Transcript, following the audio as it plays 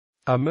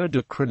A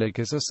modacrylic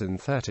is a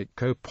synthetic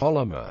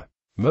copolymer.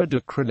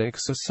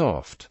 Modacrylics are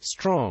soft,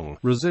 strong,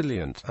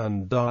 resilient,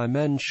 and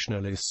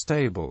dimensionally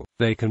stable.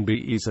 They can be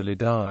easily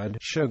dyed,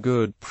 show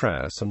good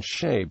press and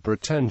shape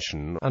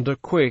retention, and are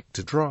quick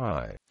to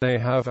dry. They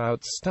have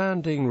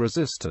outstanding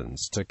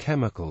resistance to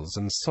chemicals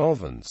and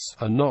solvents,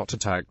 are not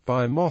attacked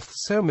by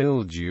moths or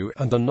mildew,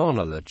 and are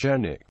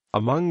non-allergenic.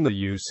 Among the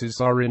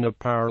uses are in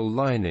apparel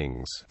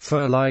linings,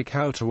 fur-like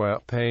outerwear,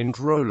 paint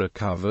roller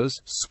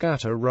covers,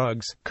 scatter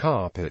rugs,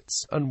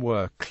 carpets, and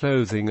work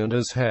clothing, and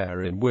as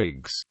hair in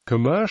wigs.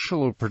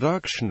 Commercial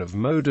production of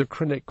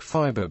modacrylic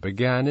fiber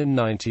began in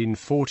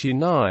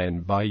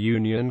 1949 by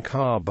Union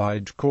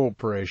Carbide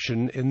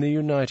Corporation in the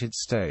United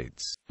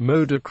States.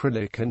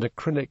 Modacrylic and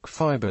acrylic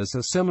fibers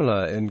are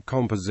similar in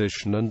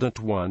composition and at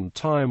one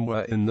time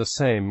were in the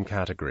same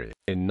category.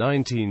 In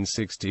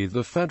 1960,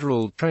 the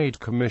Federal Trade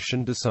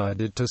Commission decided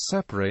to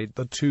separate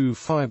the two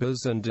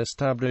fibers and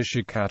establish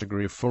a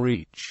category for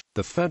each.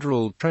 The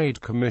Federal Trade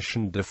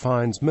Commission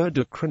defines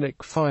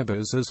modacrylic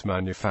fibers as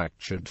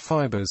manufactured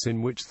fibers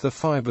in which the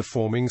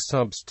fiber-forming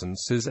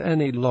substance is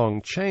any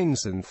long-chain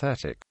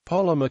synthetic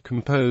polymer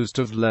composed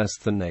of less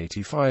than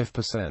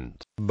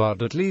 85%,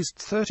 but at least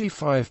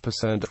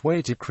 35%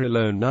 weight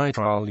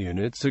acrylonitrile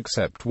units,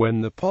 except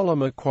when the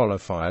polymer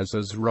qualifies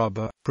as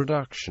rubber.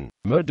 Production.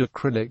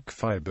 Modacrylic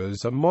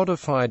fibers are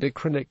modified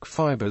acrylic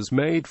fibers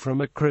made from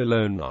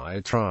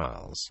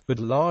acrylonitriles, but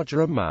larger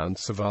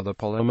amounts of other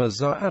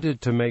polymers are added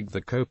to make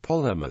the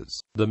copolymers.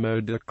 The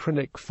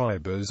modacrylic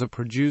fibers are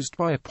produced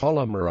by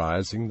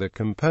polymerizing the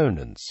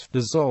components,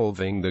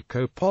 dissolving the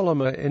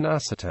copolymer in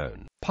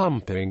acetone,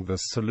 pumping the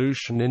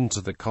solution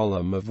into the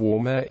column of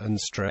warm air, and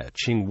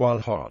stretching while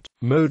hot.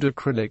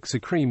 Modacrylics are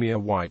creamy or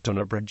white and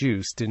are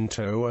produced in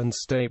tow and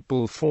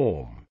staple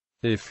form.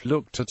 If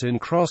looked at in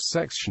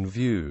cross-section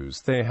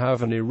views, they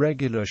have an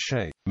irregular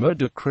shape.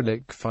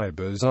 Modacrylic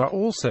fibers are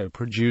also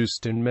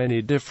produced in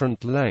many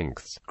different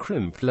lengths,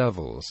 crimp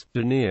levels,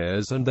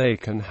 deniers, and they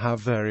can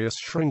have various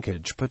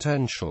shrinkage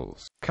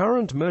potentials.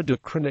 Current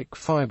modacrylic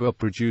fiber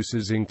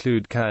producers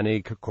include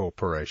Kanika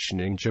Corporation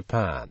in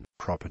Japan.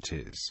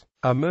 Properties.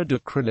 A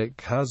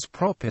modacrylic has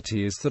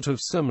properties that are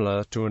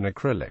similar to an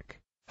acrylic.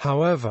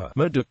 However,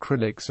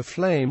 modacrylics are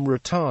flame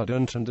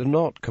retardant and do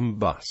not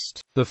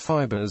combust. The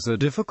fibers are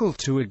difficult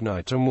to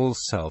ignite and will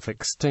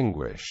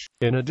self-extinguish.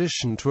 In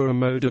addition to a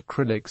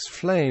modacrylic's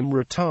flame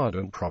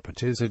retardant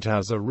properties, it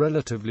has a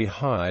relatively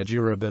high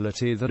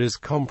durability that is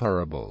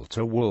comparable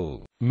to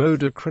wool.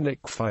 Modacrylic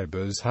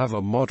fibers have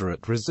a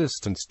moderate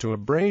resistance to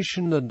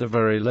abrasion and a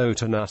very low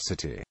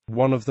tenacity.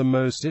 One of the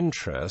most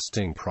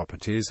interesting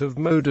properties of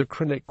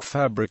modacrylic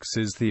fabrics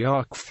is the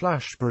arc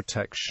flash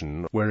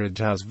protection, where it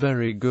has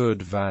very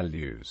good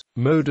values.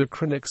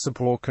 Modacrylics are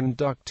poor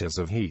conductors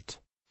of heat.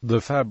 The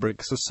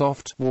fabrics are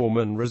soft, warm,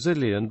 and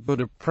resilient,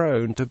 but are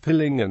prone to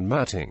pilling and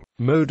matting.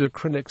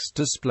 Modacrylics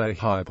display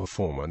high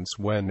performance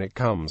when it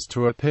comes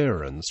to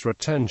appearance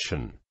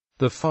retention.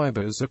 The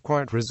fibers are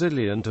quite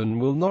resilient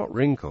and will not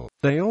wrinkle.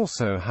 They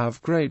also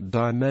have great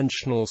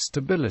dimensional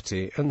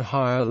stability and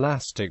high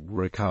elastic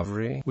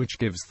recovery, which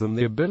gives them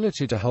the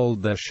ability to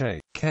hold their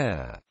shape.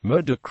 Care.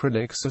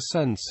 Modacrylics are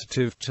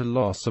sensitive to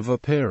loss of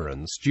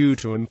appearance due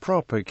to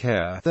improper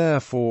care.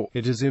 Therefore,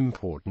 it is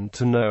important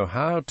to know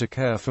how to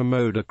care for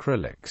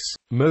modacrylics.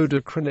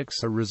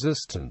 Modacrylics are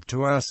resistant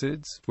to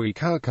acids, weak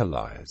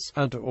alkalis,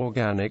 and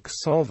organic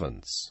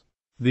solvents.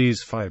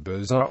 These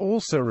fibers are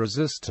also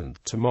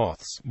resistant to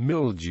moths,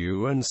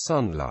 mildew, and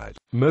sunlight.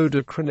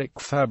 Modacrylic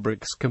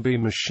fabrics can be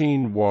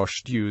machine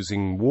washed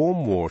using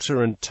warm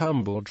water and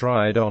tumble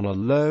dried on a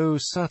low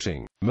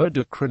setting.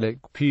 Modacrylic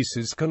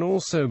pieces can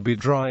also be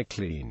dry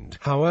cleaned.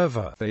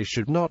 However, they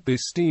should not be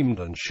steamed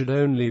and should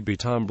only be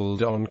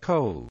tumbled on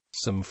coal.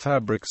 Some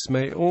fabrics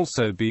may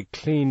also be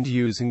cleaned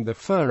using the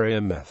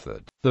Fourier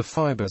method. The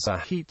fibers are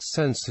heat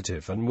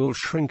sensitive and will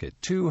shrink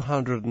at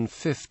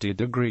 250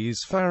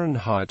 degrees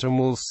Fahrenheit and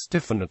will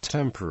stiffen at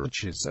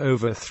temperatures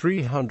over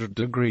 300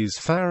 degrees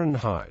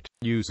Fahrenheit.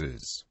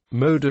 Uses.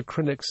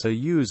 Modacrylics are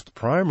used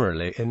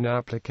primarily in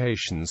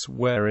applications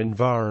where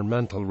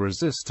environmental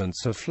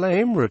resistance or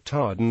flame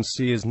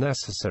retardancy is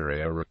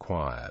necessary or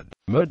required.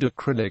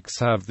 Modacrylics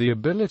have the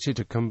ability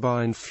to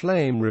combine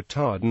flame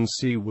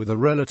retardancy with a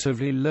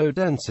relatively low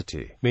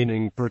density,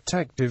 meaning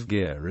protective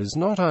gear is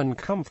not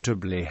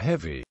uncomfortably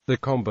heavy. The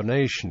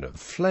combination of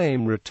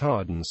flame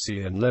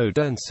retardancy and low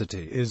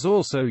density is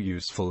also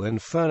useful in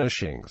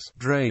furnishings,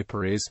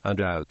 draperies, and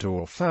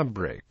outdoor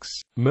fabrics.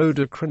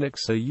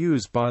 Modacrylics are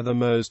used by the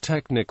most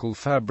technical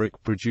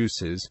fabric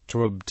producers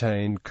to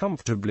obtain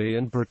comfortably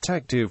and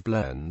protective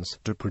blends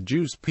to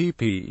produce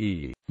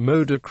PPE.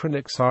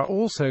 Modacrylics are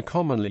also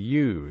commonly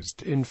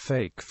used in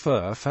fake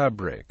fur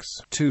fabrics,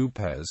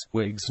 toupets,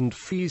 wigs, and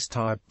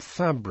fleece-type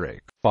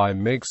fabric. By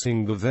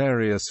mixing the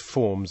various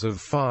forms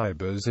of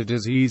fibers, it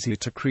is easy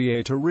to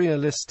create a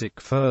realistic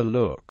fur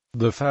look.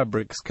 The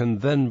fabrics can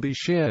then be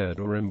sheared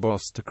or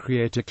embossed to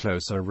create a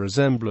closer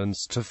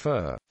resemblance to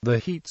fur. The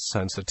heat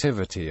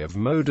sensitivity of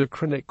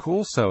Modacrylic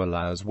also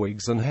allows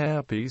wigs and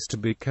hairpiece to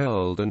be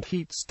curled and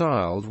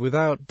heat-styled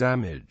without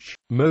damage.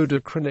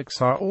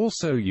 Modacrylics are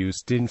also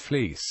used in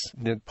fleece,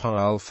 knit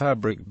pile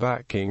fabric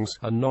backings,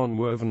 and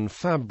non-woven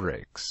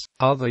fabrics.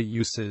 Other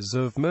uses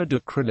of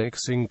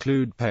Modacrylics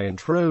include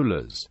paint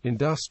rollers,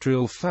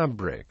 industrial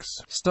fabrics,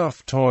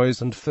 stuffed toys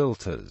and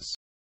filters.